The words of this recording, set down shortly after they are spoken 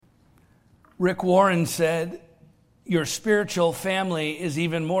Rick Warren said, your spiritual family is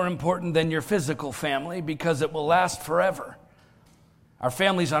even more important than your physical family because it will last forever. Our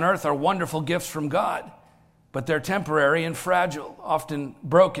families on earth are wonderful gifts from God, but they're temporary and fragile, often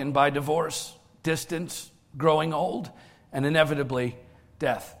broken by divorce, distance, growing old, and inevitably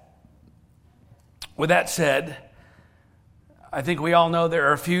death. With that said, I think we all know there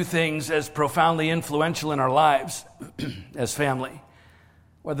are a few things as profoundly influential in our lives as family.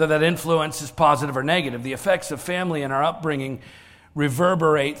 Whether that influence is positive or negative, the effects of family and our upbringing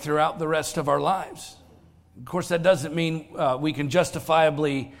reverberate throughout the rest of our lives. Of course, that doesn't mean we can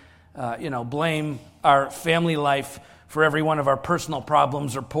justifiably, blame our family life for every one of our personal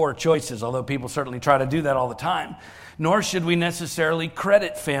problems or poor choices, although people certainly try to do that all the time. Nor should we necessarily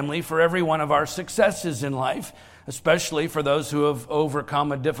credit family for every one of our successes in life, especially for those who have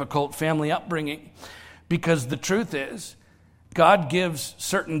overcome a difficult family upbringing. Because the truth is, God gives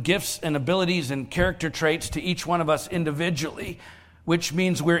certain gifts and abilities and character traits to each one of us individually, which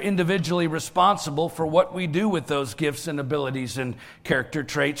means we're individually responsible for what we do with those gifts and abilities and character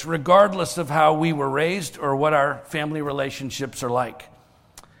traits, regardless of how we were raised or what our family relationships are like.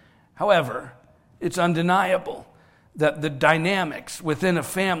 However, it's undeniable that the dynamics within a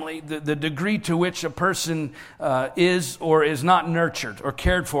family, the degree to which a person is or is not nurtured or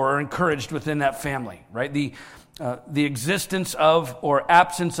cared for or encouraged within that family, right? The existence of or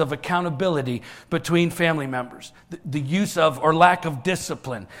absence of accountability between family members, the use of or lack of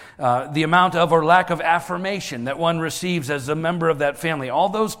discipline, the amount of or lack of affirmation that one receives as a member of that family. All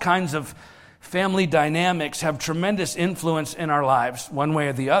those kinds of family dynamics have tremendous influence in our lives, one way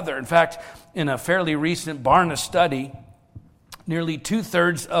or the other. In fact, in a fairly recent Barna study, nearly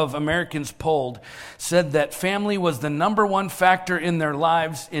 2/3 of Americans polled said that family was the number one factor in their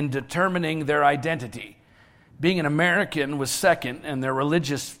lives in determining their identity. Being an American was second, and their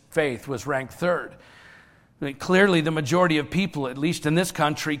religious faith was ranked third. I mean, clearly, the majority of people, at least in this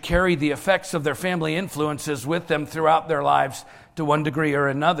country, carry the effects of their family influences with them throughout their lives to one degree or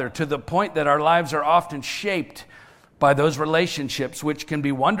another, to the point that our lives are often shaped by those relationships, which can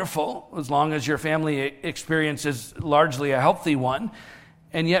be wonderful as long as your family experience is largely a healthy one.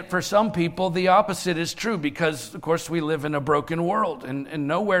 And yet, for some people, the opposite is true because, of course, we live in a broken world, and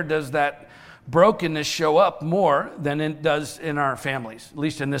nowhere does that brokenness show up more than it does in our families, at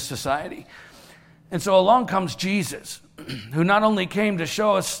least in this society. And so along comes Jesus, who not only came to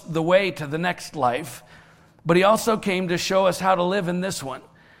show us the way to the next life, but he also came to show us how to live in this one.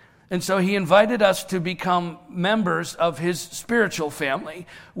 And so he invited us to become members of his spiritual family,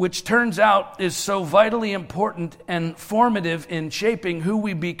 which turns out is so vitally important and formative in shaping who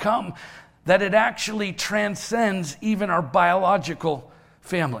we become that it actually transcends even our biological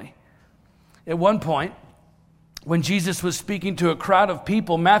family. At one point, when Jesus was speaking to a crowd of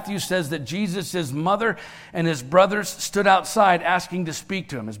people, Matthew says that Jesus' mother and his brothers stood outside asking to speak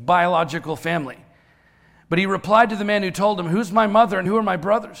to him, his biological family. But he replied to the man who told him, "Who's my mother and who are my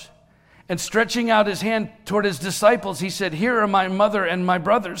brothers?" And stretching out his hand toward his disciples, he said, "Here are my mother and my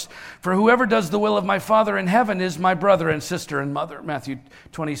brothers. For whoever does the will of my Father in heaven is my brother and sister and mother." Matthew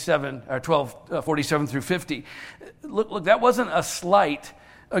 12:47 through 50. Look, that wasn't a slight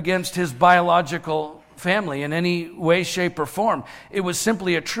against his biological family in any way, shape, or form. It was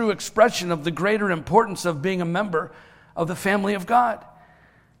simply a true expression of the greater importance of being a member of the family of God.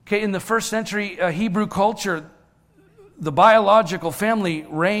 Okay, in the first century Hebrew culture, the biological family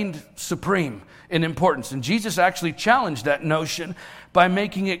reigned supreme in importance. And Jesus actually challenged that notion by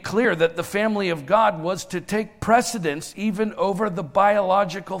making it clear that the family of God was to take precedence even over the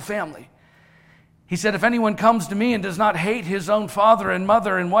biological family. He said, "If anyone comes to me and does not hate his own father and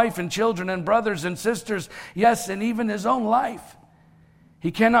mother and wife and children and brothers and sisters, yes, and even his own life, he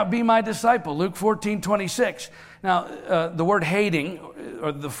cannot be my disciple." Luke 14:26. Now, the word hating,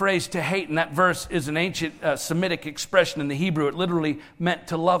 or the phrase to hate in that verse, is an ancient Semitic expression in the Hebrew. It literally meant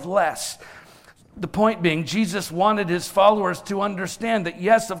to love less. The point being, Jesus wanted his followers to understand that,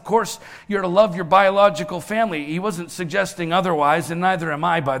 yes, of course, you're to love your biological family. He wasn't suggesting otherwise, and neither am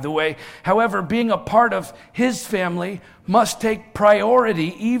I, by the way. However, being a part of his family must take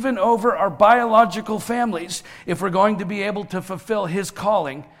priority even over our biological families if we're going to be able to fulfill his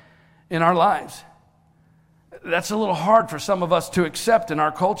calling in our lives. That's a little hard for some of us to accept in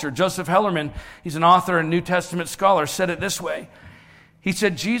our culture. Joseph Hellerman, he's an author and New Testament scholar, said it this way. He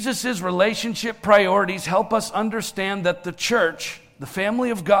said, Jesus' relationship priorities help us understand that the church, the family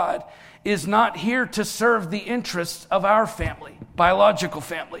of God, is not here to serve the interests of our family, biological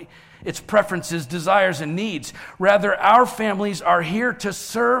family, its preferences, desires, and needs. Rather, our families are here to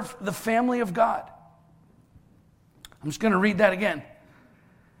serve the family of God. I'm just going to read that again.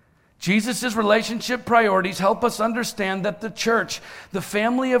 Jesus' relationship priorities help us understand that the church, the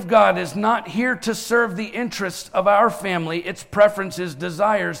family of God, is not here to serve the interests of our family, its preferences,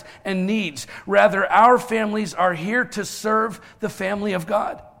 desires, and needs. Rather, our families are here to serve the family of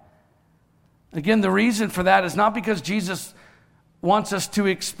God. Again, the reason for that is not because Jesus wants us to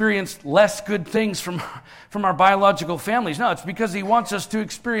experience less good things from our biological families. No, it's because he wants us to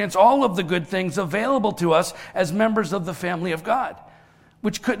experience all of the good things available to us as members of the family of God.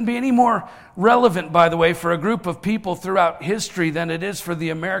 Which couldn't be any more relevant, by the way, for a group of people throughout history than it is for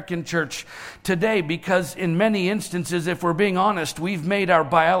the American church today, because in many instances, if we're being honest, we've made our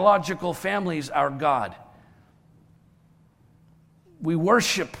biological families our God. We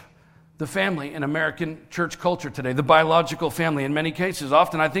worship the family in American church culture today, the biological family in many cases.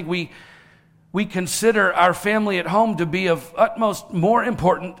 Often I think we consider our family at home to be of utmost more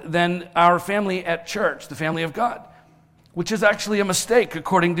important than our family at church, the family of God. Which is actually a mistake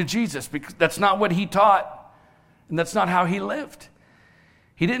according to Jesus, because that's not what he taught, and that's not how he lived.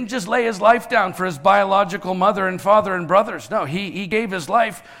 He didn't just lay his life down for his biological mother and father and brothers. No, he gave his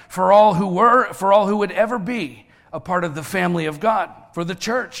life for all who were, for all who would ever be a part of the family of God, for the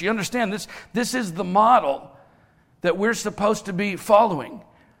church. You understand, this is the model that we're supposed to be following.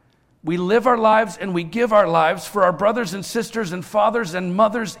 We live our lives and we give our lives for our brothers and sisters and fathers and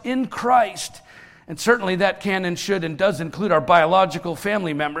mothers in Christ. And certainly that can and should and does include our biological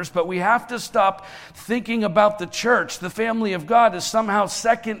family members, but we have to stop thinking about the church, the family of God, as somehow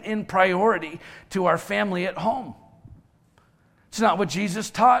second in priority to our family at home. It's not what Jesus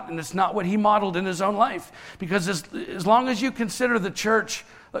taught, and it's not what he modeled in his own life. Because as long as you consider the church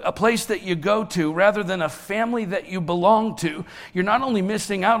a place that you go to rather than a family that you belong to, you're not only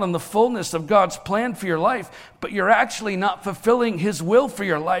missing out on the fullness of God's plan for your life, but you're actually not fulfilling his will for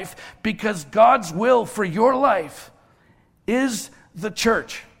your life, because God's will for your life is the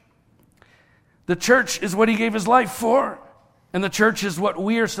church. The church is what he gave his life for, and the church is what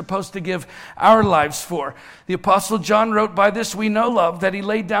we are supposed to give our lives for. The Apostle John wrote, "By this we know love, that he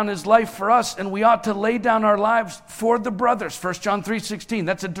laid down his life for us, and we ought to lay down our lives for the brothers." 1 John 3:16.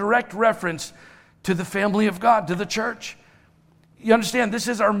 That's a direct reference to the family of God, to the church. You understand, this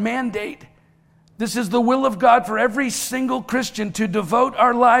is our mandate. This is the will of God for every single Christian, to devote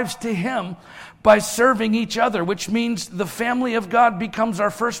our lives to him by serving each other, which means the family of God becomes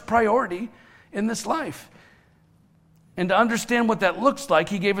our first priority in this life. And to understand what that looks like,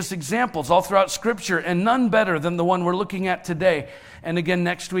 he gave us examples all throughout Scripture, and none better than the one we're looking at today. And again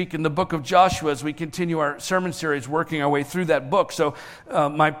next week in the book of Joshua, as we continue our sermon series, working our way through that book. So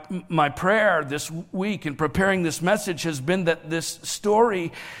my prayer this week in preparing this message has been that this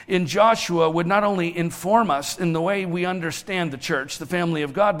story in Joshua would not only inform us in the way we understand the church, the family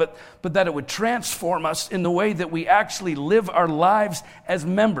of God, but that it would transform us in the way that we actually live our lives as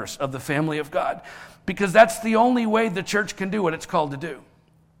members of the family of God. Because that's the only way the church can do what it's called to do.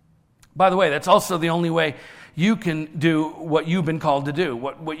 By the way, that's also the only way you can do what you've been called to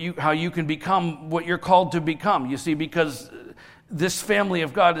do, how you can become what you're called to become. You see, because this family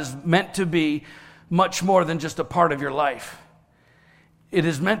of God is meant to be much more than just a part of your life. It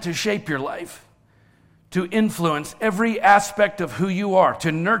is meant to shape your life, to influence every aspect of who you are,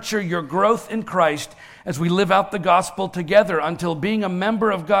 to nurture your growth in Christ as we live out the gospel together until being a member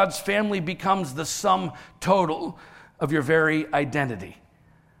of God's family becomes the sum total of your very identity.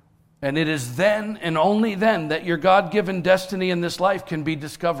 And it is then and only then that your God-given destiny in this life can be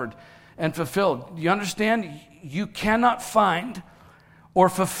discovered and fulfilled. You understand? You cannot find or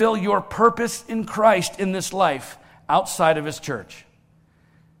fulfill your purpose in Christ in this life outside of his church.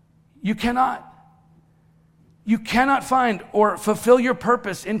 You cannot. You cannot find or fulfill your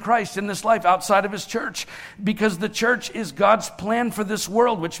purpose in Christ in this life outside of his church, because the church is God's plan for this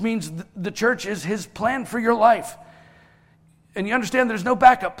world, which means the church is his plan for your life. And you understand there's no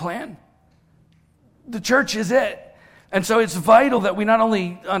backup plan. The church is it. And so it's vital that we not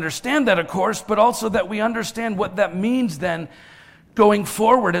only understand that, of course, but also that we understand what that means then going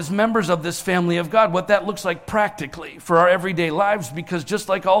forward as members of this family of God, what that looks like practically for our everyday lives, because just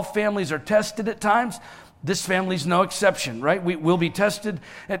like all families are tested at times, this family's no exception, right? We will be tested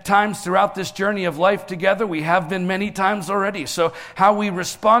at times throughout this journey of life together. We have been many times already. So how we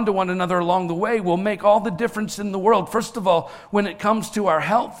respond to one another along the way will make all the difference in the world. First of all, when it comes to our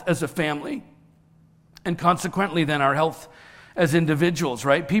health as a family, and consequently then our health as individuals,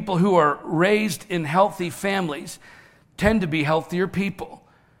 right? People who are raised in healthy families tend to be healthier people.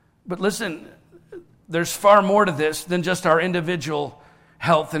 But listen, there's far more to this than just our individual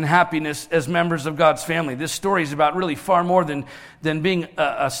health and happiness as members of God's family. This story is about really far more than being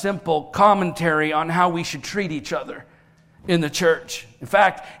a simple commentary on how we should treat each other in the church. In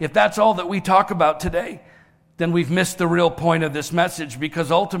fact, if that's all that we talk about today, then we've missed the real point of this message,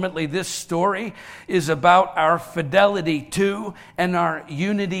 because ultimately this story is about our fidelity to and our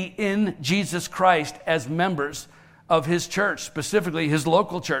unity in Jesus Christ as members of his church, specifically his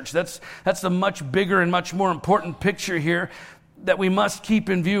local church. That's the much bigger and much more important picture here that we must keep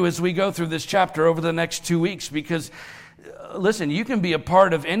in view as we go through this chapter over the next 2 weeks. Because, listen, you can be a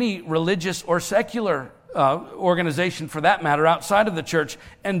part of any religious or secular organization, for that matter, outside of the church,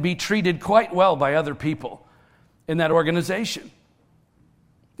 and be treated quite well by other people in that organization.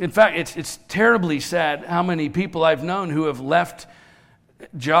 In fact, it's terribly sad how many people I've known who have left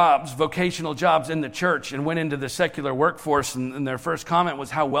jobs, vocational jobs in the church, and went into the secular workforce, and their first comment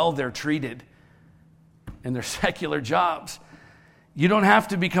was how well they're treated in their secular jobs. You don't have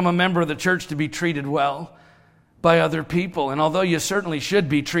to become a member of the church to be treated well by other people. And although you certainly should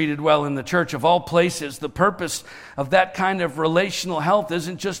be treated well in the church, of all places, the purpose of that kind of relational health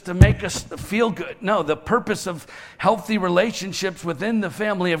isn't just to make us feel good. No, the purpose of healthy relationships within the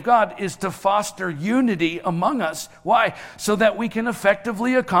family of God is to foster unity among us. Why? So that we can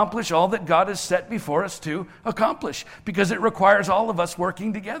effectively accomplish all that God has set before us to accomplish, because it requires all of us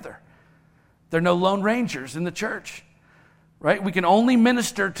working together. There are no lone rangers in the church. Right? We can only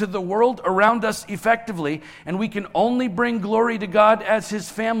minister to the world around us effectively, and we can only bring glory to God as his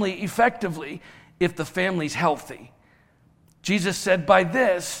family effectively if the family's healthy. Jesus said, "By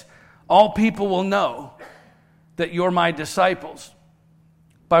this, all people will know that you're my disciples."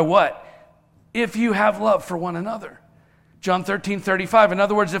 By what? If you have love for one another. John 13:35. In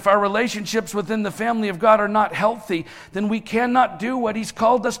other words, if our relationships within the family of God are not healthy, then we cannot do what he's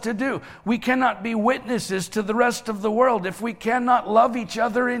called us to do. We cannot be witnesses to the rest of the world if we cannot love each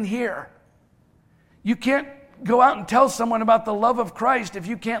other in here. You can't go out and tell someone about the love of Christ if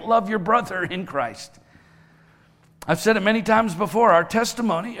you can't love your brother in Christ. I've said it many times before. Our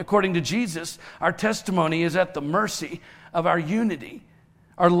testimony, according to Jesus, our testimony is at the mercy of our unity,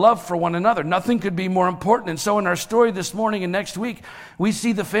 our love for one another. Nothing could be more important. And so in our story this morning and next week, we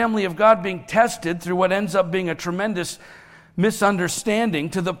see the family of God being tested through what ends up being a tremendous misunderstanding,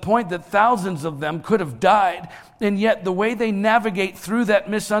 to the point that thousands of them could have died. And yet the way they navigate through that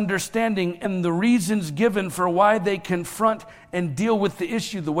misunderstanding and the reasons given for why they confront and deal with the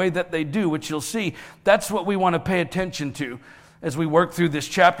issue the way that they do, which you'll see, that's what we want to pay attention to as we work through this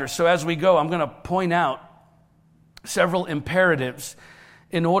chapter. So as we go, I'm going to point out several imperatives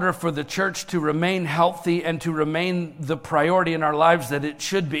in order for the church to remain healthy and to remain the priority in our lives that it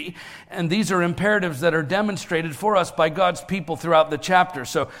should be. And these are imperatives that are demonstrated for us by God's people throughout the chapter.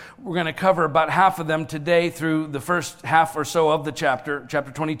 So we're going to cover about half of them today through the first half or so of the chapter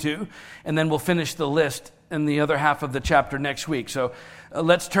 22, and then we'll finish the list in the other half of the chapter next week. So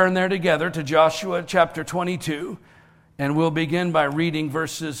let's turn there together to Joshua chapter 22, and we'll begin by reading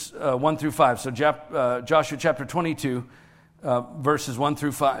verses 1 through 5. So Joshua chapter 22, verses 1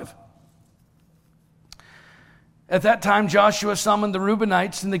 through 5. At that time, Joshua summoned the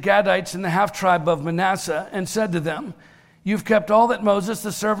Reubenites and the Gadites and the half-tribe of Manasseh and said to them, "You've kept all that Moses,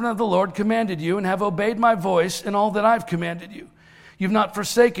 the servant of the Lord, commanded you, and have obeyed my voice in all that I've commanded you. You've not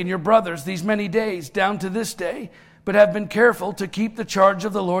forsaken your brothers these many days down to this day, but have been careful to keep the charge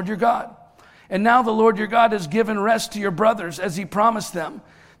of the Lord your God. And now the Lord your God has given rest to your brothers as he promised them.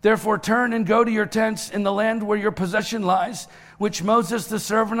 Therefore turn and go to your tents in the land where your possession lies, which Moses, the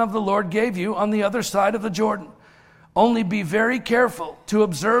servant of the Lord, gave you on the other side of the Jordan. Only be very careful to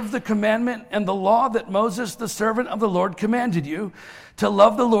observe the commandment and the law that Moses, the servant of the Lord, commanded you, to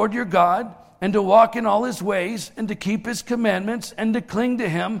love the Lord your God, and to walk in all his ways, and to keep his commandments, and to cling to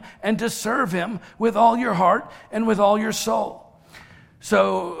him, and to serve him with all your heart and with all your soul."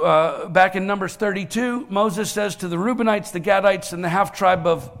 So back in Numbers 32, Moses says to the Reubenites, the Gadites, and the half-tribe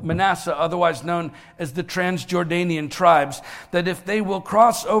of Manasseh, otherwise known as the Transjordanian tribes, that if they will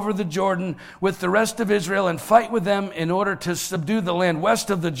cross over the Jordan with the rest of Israel and fight with them in order to subdue the land west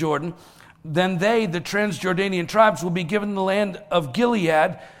of the Jordan, then they, the Transjordanian tribes, will be given the land of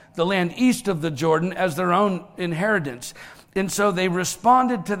Gilead, the land east of the Jordan, as their own inheritance. And so they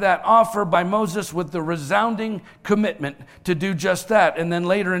responded to that offer by Moses with the resounding commitment to do just that. And then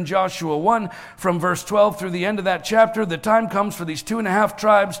later in Joshua 1, from verse 12 through the end of that chapter, the time comes for these 2.5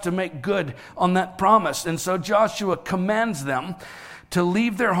 tribes to make good on that promise. And so Joshua commands them to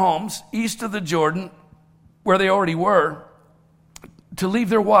leave their homes east of the Jordan, where they already were, to leave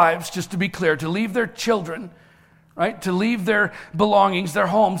their wives, just to be clear, to leave their children, right? To leave their belongings, their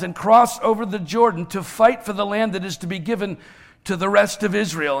homes, and cross over the Jordan to fight for the land that is to be given to the rest of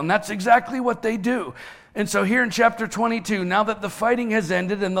Israel. And that's exactly what they do. And so here in chapter 22, now that the fighting has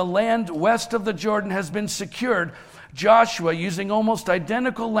ended and the land west of the Jordan has been secured, Joshua, using almost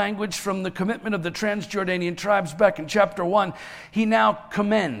identical language from the commitment of the Transjordanian tribes back in chapter 1, he now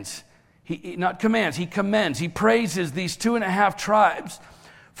commends. He commends. He praises these 2.5 tribes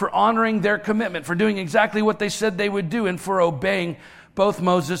for honoring their commitment, for doing exactly what they said they would do, and for obeying both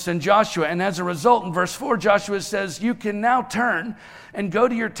Moses and Joshua. And as a result, in verse 4, Joshua says, you can now turn and go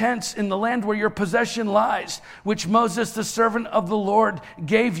to your tents in the land where your possession lies, which Moses, the servant of the Lord,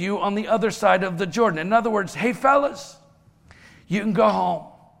 gave you on the other side of the Jordan. In other words, hey fellas, you can go home.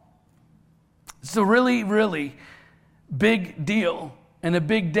 It's a really, really big deal and a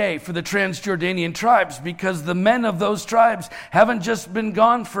big day for the Transjordanian tribes, because the men of those tribes haven't just been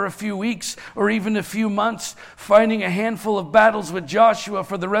gone for a few weeks or even a few months fighting a handful of battles with Joshua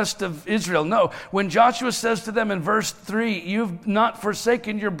for the rest of Israel. No, when Joshua says to them in verse 3, you've not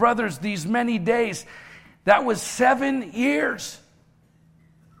forsaken your brothers these many days, that was 7 years.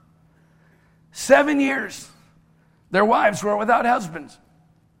 7 years. Their wives were without husbands.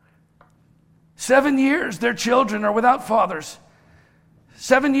 7 years their children are without fathers.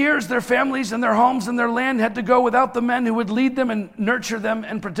 7 years, their families and their homes and their land had to go without the men who would lead them and nurture them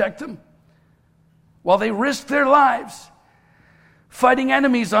and protect them. While they risked their lives, fighting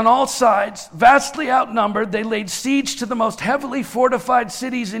enemies on all sides, vastly outnumbered, they laid siege to the most heavily fortified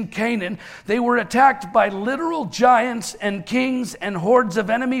cities in Canaan. They were attacked by literal giants and kings and hordes of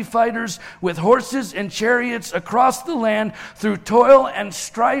enemy fighters with horses and chariots across the land through toil and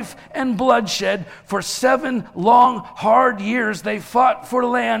strife and bloodshed. For 7 long, hard years, they fought for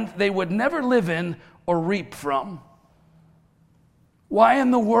land they would never live in or reap from. Why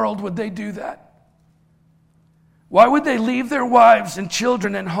in the world would they do that? Why would they leave their wives and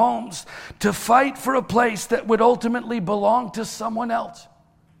children and homes to fight for a place that would ultimately belong to someone else?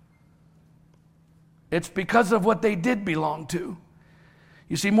 It's because of what they did belong to.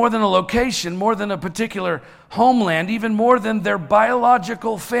 You see, more than a location, more than a particular homeland, even more than their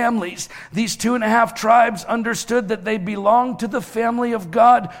biological families, these 2.5 tribes understood that they belonged to the family of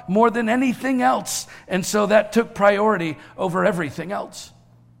God more than anything else. And so that took priority over everything else.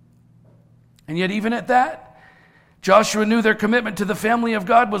 And yet even at that, Joshua knew their commitment to the family of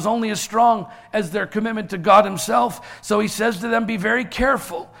God was only as strong as their commitment to God himself. So he says to them, be very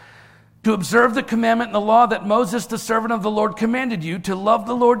careful to observe the commandment and the law that Moses, the servant of the Lord, commanded you, to love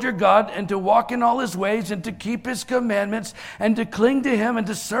the Lord your God and to walk in all his ways and to keep his commandments and to cling to him and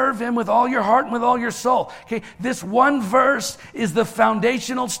to serve him with all your heart and with all your soul. Okay, this one verse is the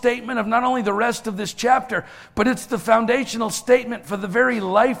foundational statement of not only the rest of this chapter, but it's the foundational statement for the very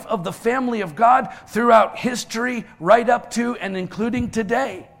life of the family of God throughout history, right up to and including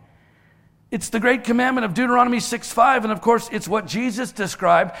today. It's the great commandment of Deuteronomy 6:5, and of course, it's what Jesus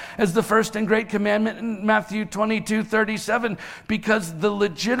described as the first and great commandment in Matthew 22:37, because the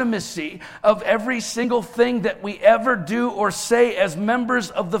legitimacy of every single thing that we ever do or say as members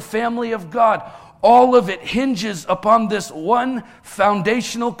of the family of God, all of it hinges upon this one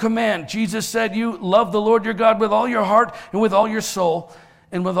foundational command. Jesus said, you love the Lord your God with all your heart and with all your soul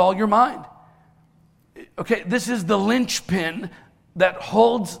and with all your mind. Okay, this is the linchpin that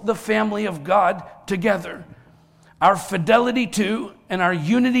holds the family of God together. Our fidelity to and our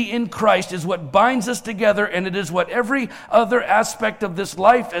unity in Christ is what binds us together, and it is what every other aspect of this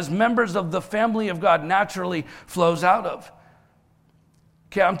life as members of the family of God naturally flows out of.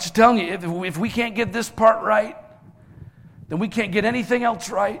 Okay, I'm just telling you, if we can't get this part right, then we can't get anything else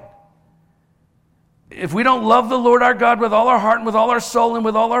right. If we don't love the Lord our God with all our heart and with all our soul and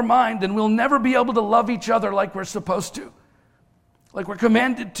with all our mind, then we'll never be able to love each other like we're supposed to, like we're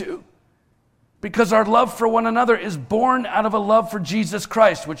commanded to, because our love for one another is born out of a love for Jesus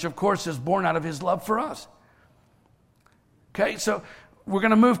Christ, which of course is born out of his love for us. Okay, so we're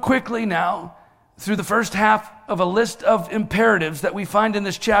going to move quickly now through the first half of a list of imperatives that we find in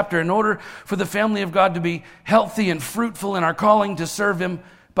this chapter in order for the family of God to be healthy and fruitful in our calling to serve him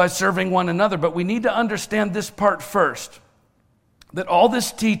by serving one another. But we need to understand this part first, that all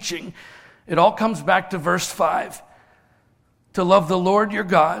this teaching, it all comes back to verse 5. To love the Lord your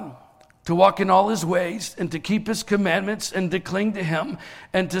God, to walk in all his ways, and to keep his commandments, and to cling to him,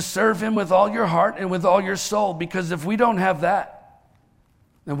 and to serve him with all your heart and with all your soul. Because if we don't have that,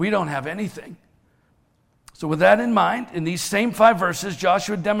 then we don't have anything. So with that in mind, in these same 5 verses,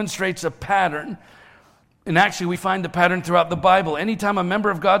 Joshua demonstrates a pattern. And actually, we find the pattern throughout the Bible. Anytime a member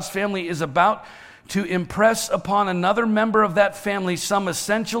of God's family is about to impress upon another member of that family some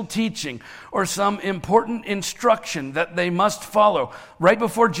essential teaching or some important instruction that they must follow, right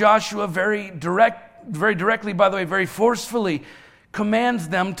before Joshua very directly, by the way, very forcefully commands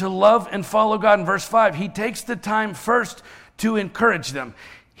them to love and follow God in verse 5, he takes the time first to encourage them.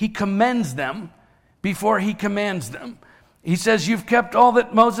 He commends them, before he commands them. He says, you've kept all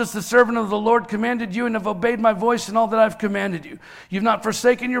that Moses, the servant of the Lord, commanded you and have obeyed my voice in all that I've commanded you. You've not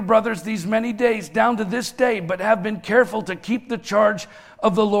forsaken your brothers these many days down to this day, but have been careful to keep the charge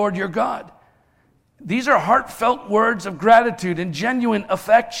of the Lord your God. These are heartfelt words of gratitude and genuine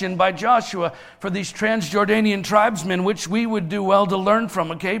affection by Joshua for these Transjordanian tribesmen, which we would do well to learn from,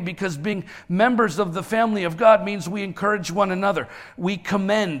 okay? Because being members of the family of God means we encourage one another. We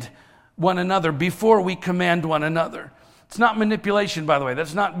commend one another before we command one another. It's not manipulation, by the way.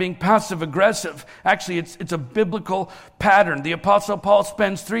 That's not being passive-aggressive. Actually, it's a biblical pattern. The Apostle Paul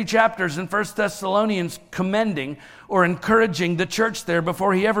spends 3 chapters in 1 Thessalonians commending or encouraging the church there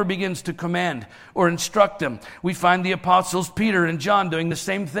before he ever begins to command or instruct them. We find the apostles Peter and John doing the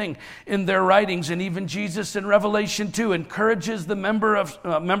same thing in their writings, and even Jesus in Revelation 2 encourages the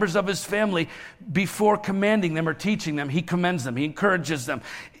members of his family before commanding them or teaching them. He commends them. He encourages them.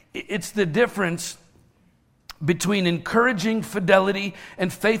 It's the difference between encouraging fidelity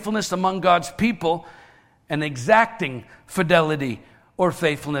and faithfulness among God's people and exacting fidelity or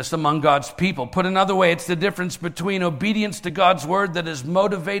faithfulness among God's people. Put another way, it's the difference between obedience to God's word that is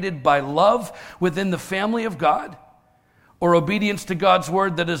motivated by love within the family of God, or obedience to God's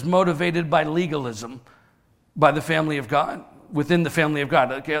word that is motivated by legalism by the family of God, within the family of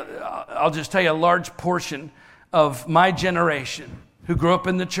God. Okay, I'll just tell you, a large portion of my generation who grew up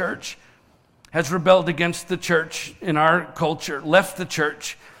in the church has rebelled against the church in our culture, left the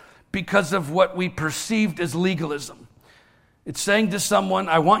church because of what we perceived as legalism. It's saying to someone,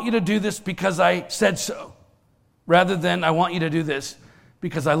 I want you to do this because I said so, rather than I want you to do this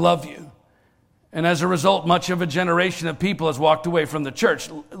because I love you. And as a result, much of a generation of people has walked away from the church.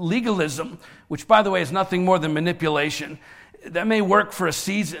 Legalism, which by the way is nothing more than manipulation, that may work for a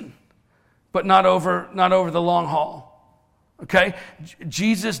season, but not over the long haul. Okay?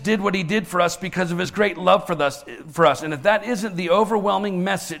 Jesus did what he did for us because of his great love for us. And if that isn't the overwhelming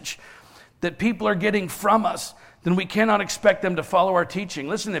message that people are getting from us, then we cannot expect them to follow our teaching.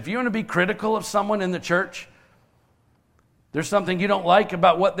 Listen, if you want to be critical of someone in the church, there's something you don't like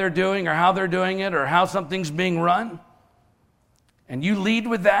about what they're doing or how they're doing it or how something's being run, and you lead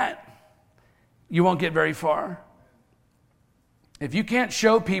with that, you won't get very far. If you can't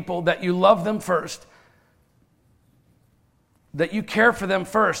show people that you love them first, that you care for them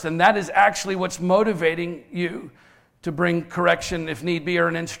first, and that is actually what's motivating you to bring correction if need be or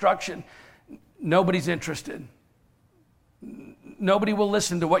an instruction, nobody's interested. Nobody will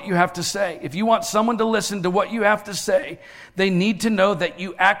listen to what you have to say. If you want someone to listen to what you have to say, they need to know that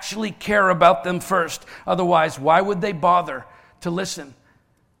you actually care about them first. Otherwise, why would they bother to listen?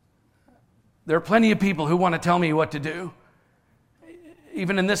 There are plenty of people who want to tell me what to do.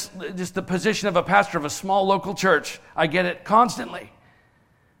 Even in this, just the position of a pastor of a small local church, I get it constantly.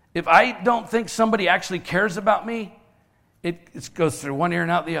 If I don't think somebody actually cares about me, it goes through one ear and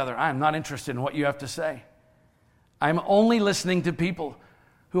out the other. I'm not interested in what you have to say. I'm only listening to people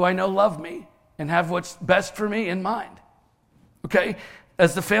who I know love me and have what's best for me in mind. Okay?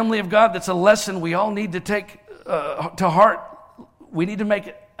 As the family of God, that's a lesson we all need to take to heart. We need to make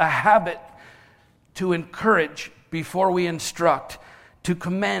it a habit to encourage before we instruct, to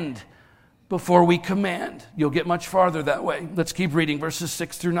commend before we command. You'll get much farther that way. Let's keep reading verses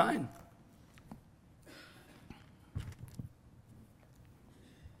 6 through 9.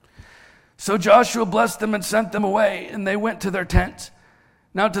 So Joshua blessed them and sent them away, and they went to their tents.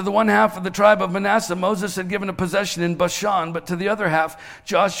 Now to the one half of the tribe of Manasseh, Moses had given a possession in Bashan, but to the other half,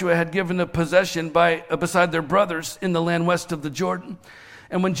 Joshua had given a possession beside their brothers in the land west of the Jordan.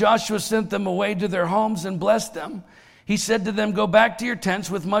 And when Joshua sent them away to their homes and blessed them, he said to them, go back to your tents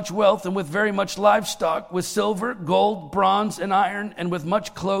with much wealth and with very much livestock, with silver, gold, bronze, and iron, and with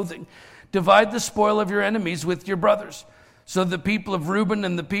much clothing. Divide the spoil of your enemies with your brothers. So the people of Reuben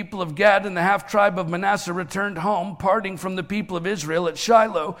and the people of Gad and the half-tribe of Manasseh returned home, parting from the people of Israel at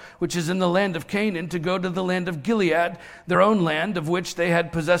Shiloh, which is in the land of Canaan, to go to the land of Gilead, their own land, of which they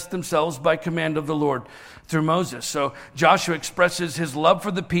had possessed themselves by command of the Lord through Moses. So Joshua expresses his love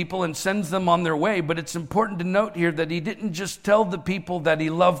for the people and sends them on their way, but it's important to note here that he didn't just tell the people that he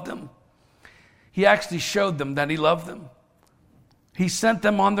loved them. He actually showed them that he loved them. He sent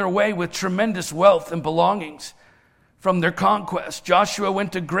them on their way with tremendous wealth and belongings from their conquest. Joshua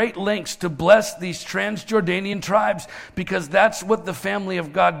went to great lengths to bless these Transjordanian tribes because that's what the family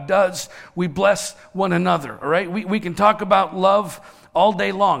of God does. We bless one another, all right? We can talk about love all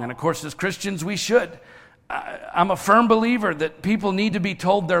day long, and of course, as Christians, we should. I'm a firm believer that people need to be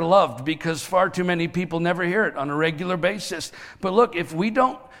told they're loved because far too many people never hear it on a regular basis. But look, if we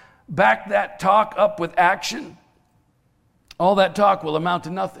don't back that talk up with action, all that talk will amount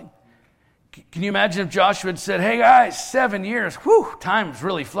to nothing. Can you imagine if Joshua had said, hey guys, 7 years, whew, time's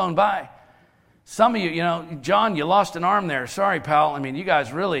really flown by. Some of you, John, you lost an arm there. Sorry, pal. I mean, you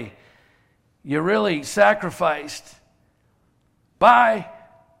guys really sacrificed. Bye.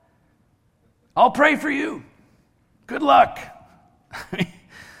 I'll pray for you. Good luck.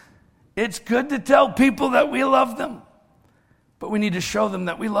 It's good to tell people that we love them, but we need to show them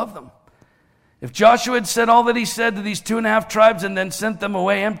that we love them. If Joshua had said all that he said to these 2.5 tribes and then sent them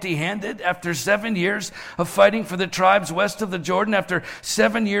away empty-handed after 7 years of fighting for the tribes west of the Jordan, after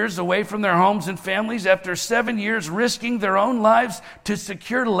 7 years away from their homes and families, after 7 years risking their own lives to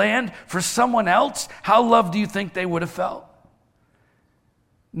secure land for someone else, how loved do you think they would have felt?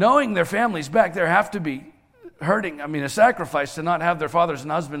 Knowing their families back there have to be hurting. I mean, a sacrifice to not have their fathers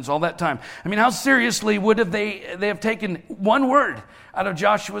and husbands all that time. I mean, how seriously would have they have taken one word out of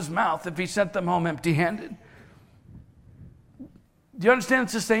Joshua's mouth if he sent them home empty-handed? Do you understand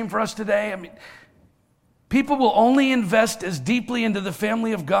it's the same for us today? I mean, people will only invest as deeply into the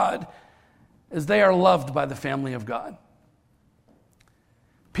family of God as they are loved by the family of God.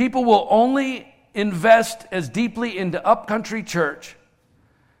 People will only invest as deeply into Upcountry Church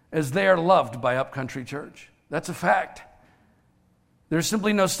as they are loved by Upcountry Church. That's a fact. There's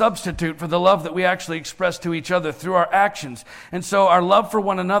simply no substitute for the love that we actually express to each other through our actions. And so our love for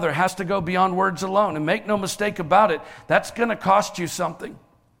one another has to go beyond words alone. And make no mistake about it, that's going to cost you something.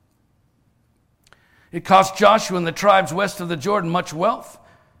 It cost Joshua and the tribes west of the Jordan much wealth,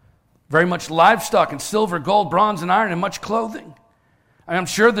 very much livestock and silver, gold, bronze, and iron, and much clothing. I'm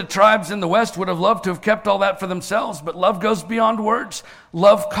sure the tribes in the west would have loved to have kept all that for themselves, but love goes beyond words.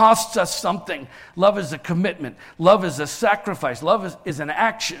 Love costs us something. Love is a commitment. Love is a sacrifice. Love is an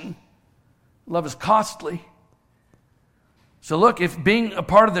action. Love is costly. So look, if being a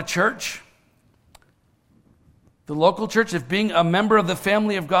part of the church, the local church, if being a member of the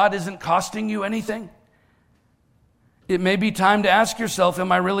family of God isn't costing you anything, it may be time to ask yourself,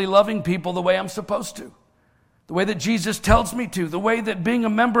 am I really loving people the way I'm supposed to? The way that Jesus tells me to, the way that being a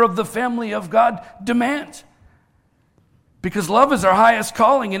member of the family of God demands. Because love is our highest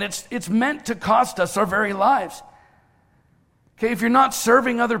calling, and it's meant to cost us our very lives. Okay, if you're not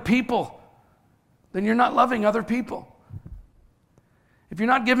serving other people, then you're not loving other people. If you're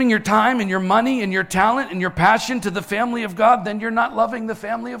not giving your time and your money and your talent and your passion to the family of God, then you're not loving the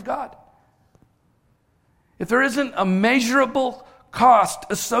family of God. If there isn't a measurable cost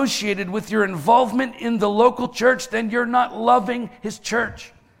associated with your involvement in the local church, then you're not loving His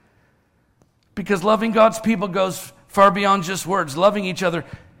church. Because loving God's people goes far beyond just words. Loving each other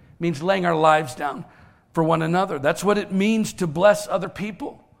means laying our lives down for one another. That's what it means to bless other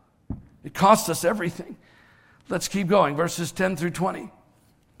people. It costs us everything. Let's keep going. Verses 10 through 20.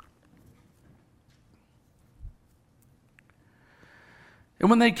 And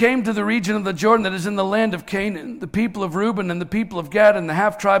when they came to the region of the Jordan that is in the land of Canaan, the people of Reuben and the people of Gad and the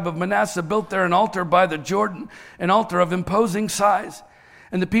half-tribe of Manasseh built there an altar by the Jordan, an altar of imposing size.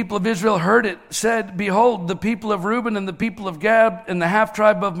 And the people of Israel heard it, said, behold, the people of Reuben and the people of Gad and the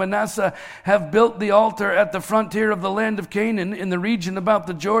half-tribe of Manasseh have built the altar at the frontier of the land of Canaan in the region about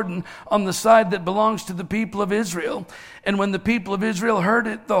the Jordan on the side that belongs to the people of Israel. And when the people of Israel heard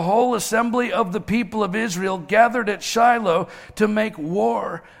it, the whole assembly of the people of Israel gathered at Shiloh to make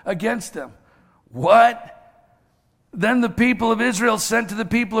war against them. What? Then the people of Israel sent to the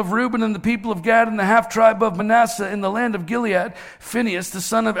people of Reuben and the people of Gad and the half-tribe of Manasseh in the land of Gilead, Phinehas, the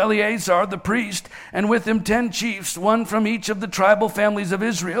son of Eleazar, the priest, and with him 10 chiefs, one from each of the tribal families of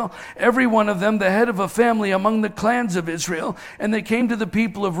Israel, every one of them the head of a family among the clans of Israel. And they came to the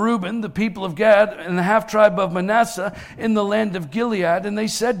people of Reuben, the people of Gad, and the half-tribe of Manasseh in the land of Gilead, and they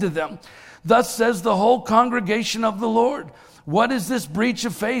said to them, thus says the whole congregation of the Lord, what is this breach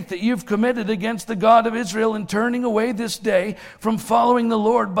of faith that you've committed against the God of Israel in turning away this day from following the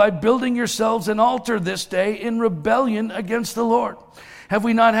Lord by building yourselves an altar this day in rebellion against the Lord? Have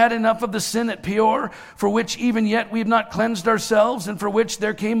we not had enough of the sin at Peor, for which even yet we have not cleansed ourselves, and for which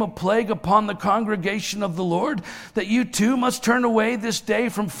there came a plague upon the congregation of the Lord, that you too must turn away this day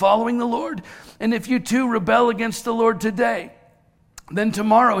from following the Lord? And if you too rebel against the Lord today, then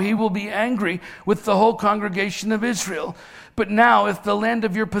tomorrow He will be angry with the whole congregation of Israel. But now, if the land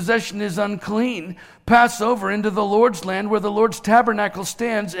of your possession is unclean, pass over into the Lord's land where the Lord's tabernacle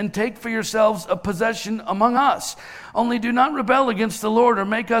stands, and take for yourselves a possession among us. Only do not rebel against the Lord or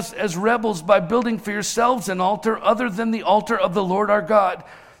make us as rebels by building for yourselves an altar other than the altar of the Lord our God.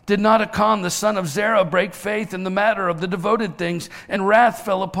 Did not Achan the son of Zerah break faith in the matter of the devoted things, and wrath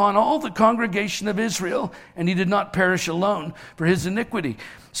fell upon all the congregation of Israel, and he did not perish alone for his iniquity?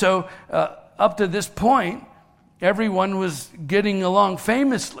 So up to this point, everyone was getting along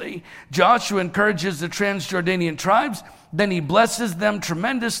famously, Joshua encourages the Transjordanian tribes. Then he blesses them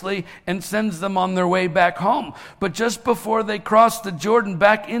tremendously and sends them on their way back home. But just before they cross the Jordan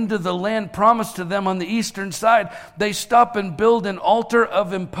back into the land promised to them on the eastern side, they stop and build an altar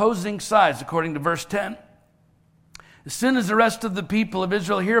of imposing size, according to verse 10. As soon as the rest of the people of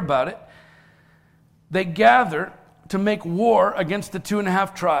Israel hear about it, they gather to make war against the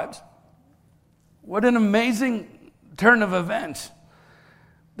 2.5 tribes. What an amazing turn of events.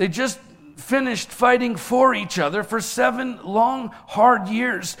 They just finished fighting for each other for 7 long, hard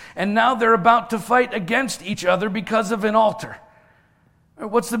years, and now they're about to fight against each other because of an altar.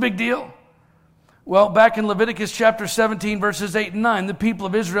 What's the big deal? Well, back in Leviticus chapter 17, verses 8 and 9, the people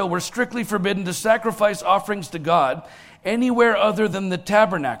of Israel were strictly forbidden to sacrifice offerings to God anywhere other than the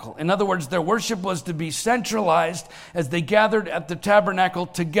tabernacle. In other words, their worship was to be centralized as they gathered at the tabernacle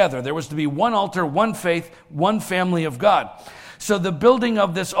together. There was to be one altar, one faith, one family of God. So the building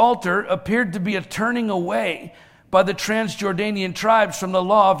of this altar appeared to be a turning away by the Transjordanian tribes from the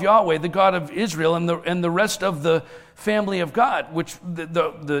law of Yahweh, the God of Israel, and the rest of the family of God, which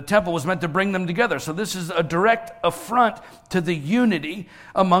the temple was meant to bring them together. So this is a direct affront to the unity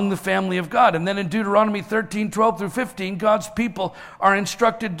among the family of God. And then in Deuteronomy 13, 12 through 15, God's people are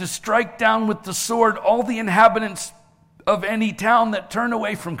instructed to strike down with the sword all the inhabitants of any town that turn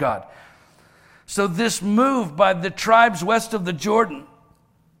away from God. So this move by the tribes west of the Jordan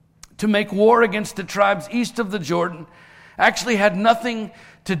to make war against the tribes east of the Jordan actually had nothing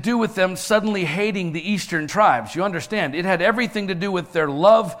to do with them suddenly hating the eastern tribes. You understand? It had everything to do with their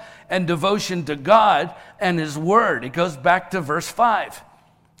love and devotion to God and His Word. It goes back to verse 5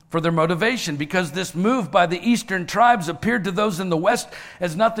 for their motivation, because this move by the eastern tribes appeared to those in the west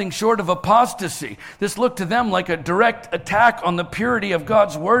as nothing short of apostasy. This looked to them like a direct attack on the purity of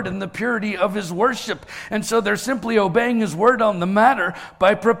God's Word and the purity of His worship. And so they're simply obeying His Word on the matter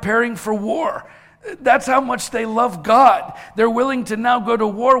by preparing for war. That's how much they love God. They're willing to now go to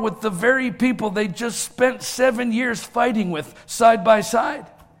war with the very people they just spent 7 years fighting with side by side.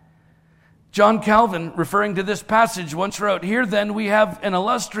 John Calvin, referring to this passage, once wrote, "Here then we have an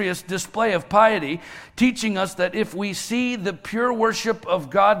illustrious display of piety, teaching us that if we see the pure worship of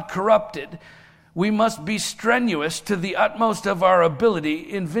God corrupted, we must be strenuous to the utmost of our ability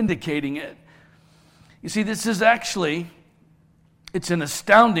in vindicating it." You see, this is actually, it's an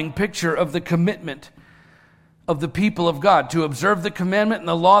astounding picture of the commitment of the people of God to observe the commandment and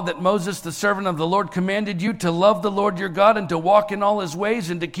the law that Moses, the servant of the Lord, commanded you, to love the Lord your God and to walk in all His ways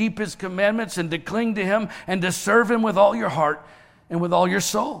and to keep His commandments and to cling to Him and to serve Him with all your heart and with all your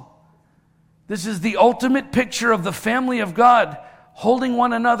soul. This is the ultimate picture of the family of God holding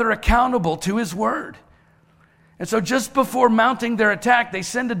one another accountable to His Word. And so just before mounting their attack, they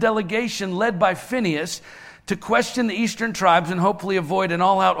send a delegation led by Phinehas to question the eastern tribes and hopefully avoid an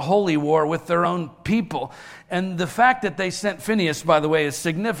all-out holy war with their own people. And the fact that they sent Phinehas, by the way, is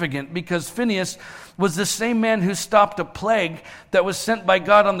significant, because Phinehas was the same man who stopped a plague that was sent by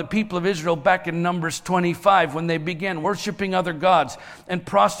God on the people of Israel back in Numbers 25 when they began worshiping other gods and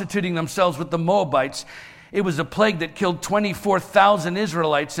prostituting themselves with the Moabites. It was a plague that killed 24,000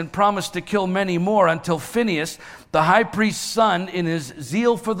 Israelites and promised to kill many more until Phinehas, the high priest's son, in his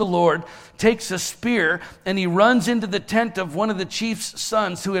zeal for the Lord, takes a spear and he runs into the tent of one of the chief's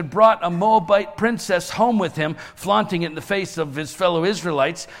sons who had brought a Moabite princess home with him, flaunting it in the face of his fellow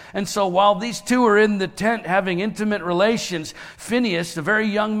Israelites. And so while these two are in the tent having intimate relations, Phinehas, a very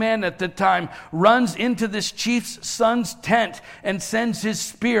young man at the time, runs into this chief's son's tent and sends his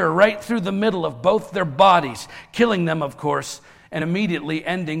spear right through the middle of both their bodies, killing them, of course, and immediately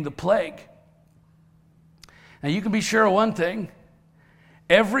ending the plague. Now, you can be sure of one thing.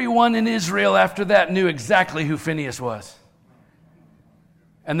 Everyone in Israel after that knew exactly who Phinehas was.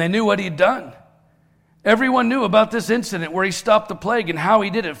 And they knew what he'd done. Everyone knew about this incident where he stopped the plague and how he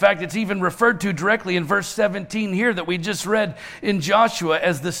did it. In fact, it's even referred to directly in verse 17 here that we just read in Joshua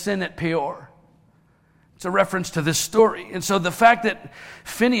as the sin at Peor. It's a reference to this story. And so the fact that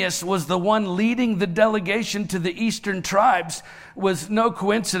Phinehas was the one leading the delegation to the eastern tribes was no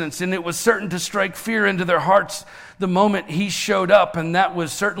coincidence, and it was certain to strike fear into their hearts the moment he showed up. And that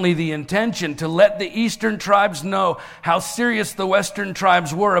was certainly the intention, to let the eastern tribes know how serious the western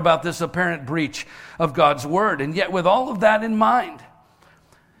tribes were about this apparent breach of God's word. And yet, with all of that in mind,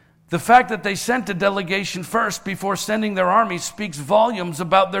 the fact that they sent a delegation first before sending their army speaks volumes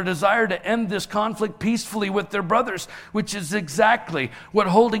about their desire to end this conflict peacefully with their brothers, which is exactly what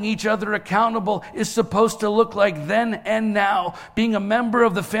holding each other accountable is supposed to look like then and now. Being a member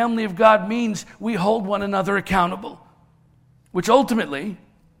of the family of God means we hold one another accountable, which ultimately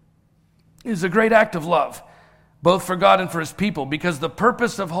is a great act of love both for God and for his people, because the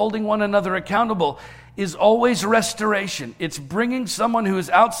purpose of holding one another accountable is always restoration. It's bringing someone who is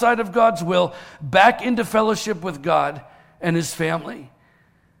outside of God's will back into fellowship with God and his family.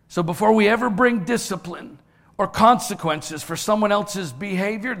 So before we ever bring discipline or consequences for someone else's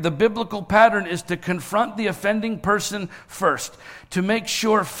behavior, the biblical pattern is to confront the offending person first, to make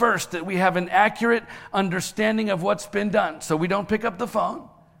sure first that we have an accurate understanding of what's been done. So we don't pick up the phone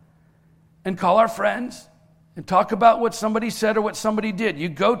and call our friends and talk about what somebody said or what somebody did. You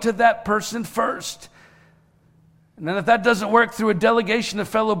go to that person first. And then if that doesn't work, through a delegation of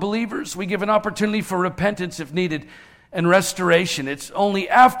fellow believers, we give an opportunity for repentance if needed and restoration. It's only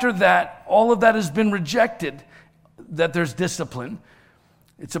after that, all of that has been rejected, that there's discipline.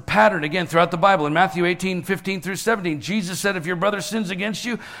 It's a pattern, again, throughout the Bible. In Matthew 18:15-17, Jesus said, if your brother sins against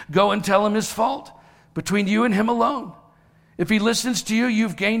you, go and tell him his fault between you and him alone. If he listens to you,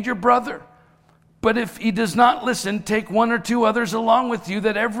 you've gained your brother. But if he does not listen, take one or two others along with you,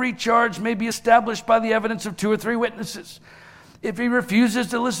 that every charge may be established by the evidence of 2 or 3 witnesses. If he refuses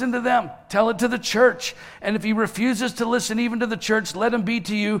to listen to them, tell it to the church. And if he refuses to listen even to the church, let him be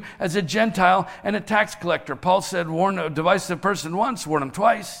to you as a Gentile and a tax collector. Paul said, warn a divisive person once, warn him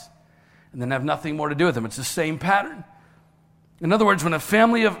twice, and then have nothing more to do with him. It's the same pattern. In other words, when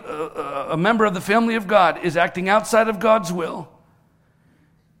a member of the family of God is acting outside of God's will,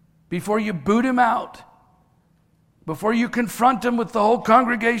 before you boot him out, before you confront him with the whole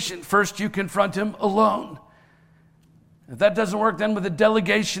congregation, first you confront him alone. If that doesn't work, then with a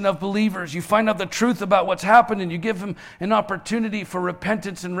delegation of believers, you find out the truth about what's happened and you give him an opportunity for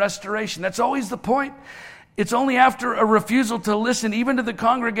repentance and restoration. That's always the point. It's only after a refusal to listen, even to the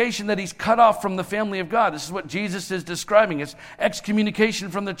congregation, that he's cut off from the family of God. This is what Jesus is describing. It's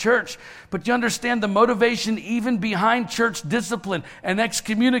excommunication from the church. But you understand the motivation even behind church discipline. And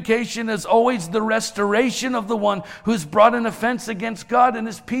excommunication is always the restoration of the one who's brought an offense against God and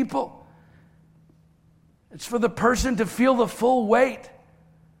his people. It's for the person to feel the full weight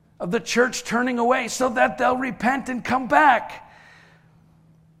of the church turning away so that they'll repent and come back.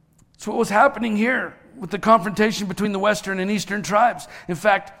 That's what was happening here with the confrontation between the western and eastern tribes. In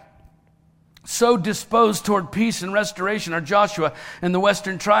fact, so disposed toward peace and restoration are Joshua and the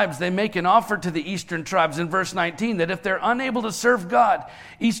western tribes. They make an offer to the eastern tribes in verse 19 that if they're unable to serve God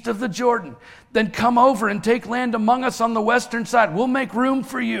east of the Jordan, then come over and take land among us on the western side. We'll make room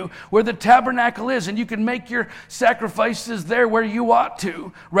for you where the tabernacle is, and you can make your sacrifices there where you ought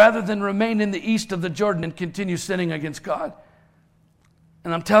to, rather than remain in the east of the Jordan and continue sinning against God.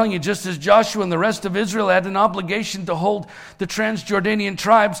 And I'm telling you, just as Joshua and the rest of Israel had an obligation to hold the Transjordanian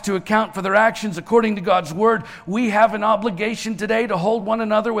tribes to account for their actions according to God's word, we have an obligation today to hold one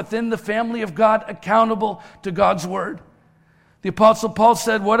another within the family of God accountable to God's word. The Apostle Paul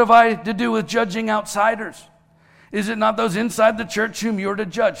said, what have I to do with judging outsiders? Is it not those inside the church whom you're to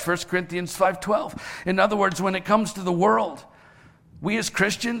judge? 1 Corinthians 5:12. In other words, when it comes to the world, we as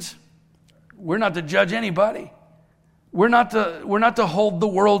Christians, we're not to judge anybody. We're not to hold the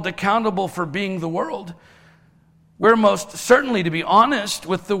world accountable for being the world. We're most certainly to be honest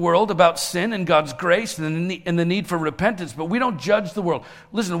with the world about sin and God's grace and the need for repentance, but we don't judge the world.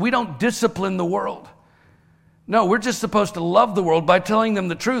 Listen, we don't discipline the world. No, we're just supposed to love the world by telling them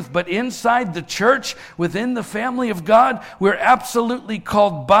the truth. But inside the church, within the family of God, we're absolutely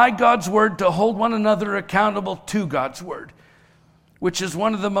called by God's word to hold one another accountable to God's word, which is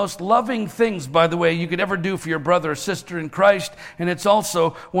one of the most loving things, by the way, you could ever do for your brother or sister in Christ. And it's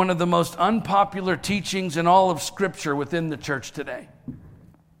also one of the most unpopular teachings in all of Scripture within the church today.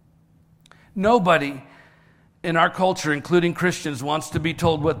 Nobody in our culture, including Christians, wants to be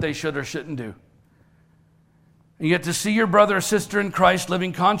told what they should or shouldn't do. And yet to see your brother or sister in Christ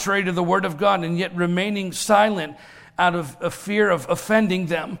living contrary to the Word of God and yet remaining silent out of a fear of offending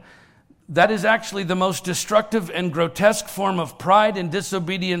them, that is actually the most destructive and grotesque form of pride and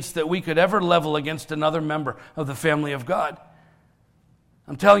disobedience that we could ever level against another member of the family of God.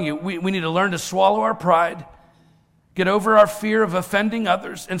 I'm telling you, we need to learn to swallow our pride, get over our fear of offending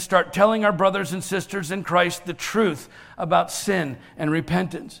others, and start telling our brothers and sisters in Christ the truth about sin and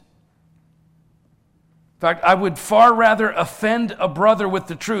repentance. In fact, I would far rather offend a brother with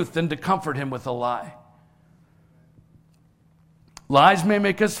the truth than to comfort him with a lie. Lies may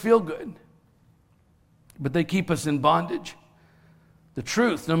make us feel good, but they keep us in bondage. The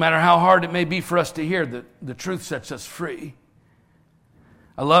truth, no matter how hard it may be for us to hear, the truth sets us free.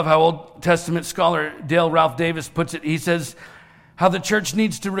 I love how Old Testament scholar Dale Ralph Davis puts it. He says, how the church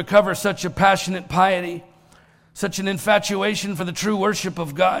needs to recover such a passionate piety, such an infatuation for the true worship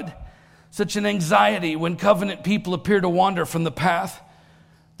of God, such an anxiety when covenant people appear to wander from the path.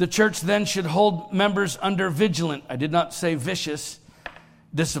 The church then should hold members under vigilant, I did not say vicious,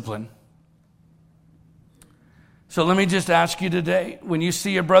 discipline. So let me just ask you today, when you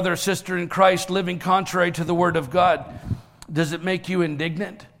see a brother or sister in Christ living contrary to the Word of God, does it make you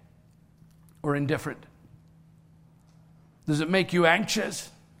indignant or indifferent? Does it make you anxious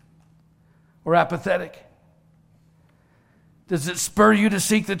or apathetic? Does it spur you to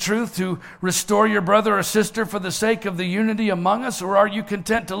seek the truth, to restore your brother or sister for the sake of the unity among us, or are you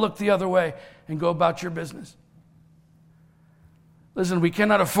content to look the other way and go about your business? Listen, we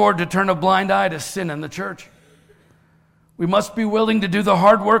cannot afford to turn a blind eye to sin in the church. We must be willing to do the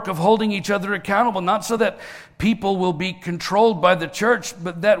hard work of holding each other accountable, not so that people will be controlled by the church,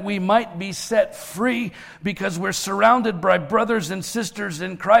 but that we might be set free because we're surrounded by brothers and sisters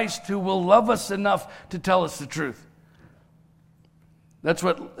in Christ who will love us enough to tell us the truth. That's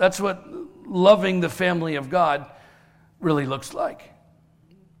what loving the family of God really looks like.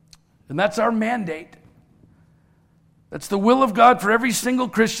 And that's our mandate. That's the will of God for every single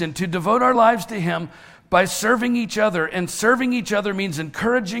Christian, to devote our lives to Him by serving each other. And serving each other means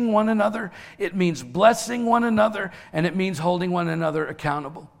encouraging one another, it means blessing one another, and it means holding one another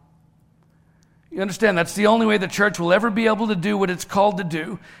accountable. You understand, that's the only way the church will ever be able to do what it's called to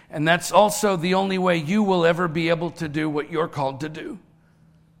do, and that's also the only way you will ever be able to do what you're called to do.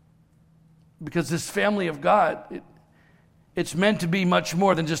 Because this family of God, it's meant to be much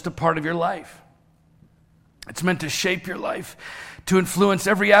more than just a part of your life. It's meant to shape your life, to influence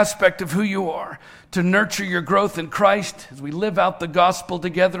every aspect of who you are, to nurture your growth in Christ as we live out the gospel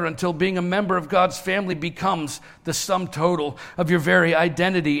together until being a member of God's family becomes the sum total of your very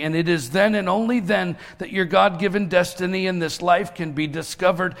identity. And it is then and only then that your God-given destiny in this life can be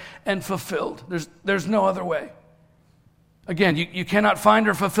discovered and fulfilled. There's no other way. Again, you cannot find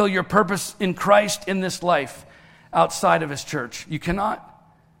or fulfill your purpose in Christ in this life outside of His church. You cannot.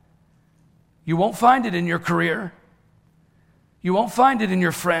 You won't find it in your career. You won't find it in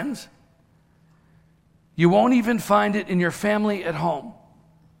your friends. You won't even find it in your family at home.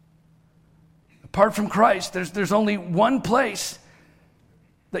 Apart from Christ, there's only one place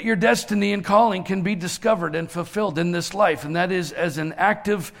that your destiny and calling can be discovered and fulfilled in this life, and that is as an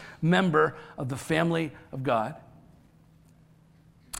active member of the family of God.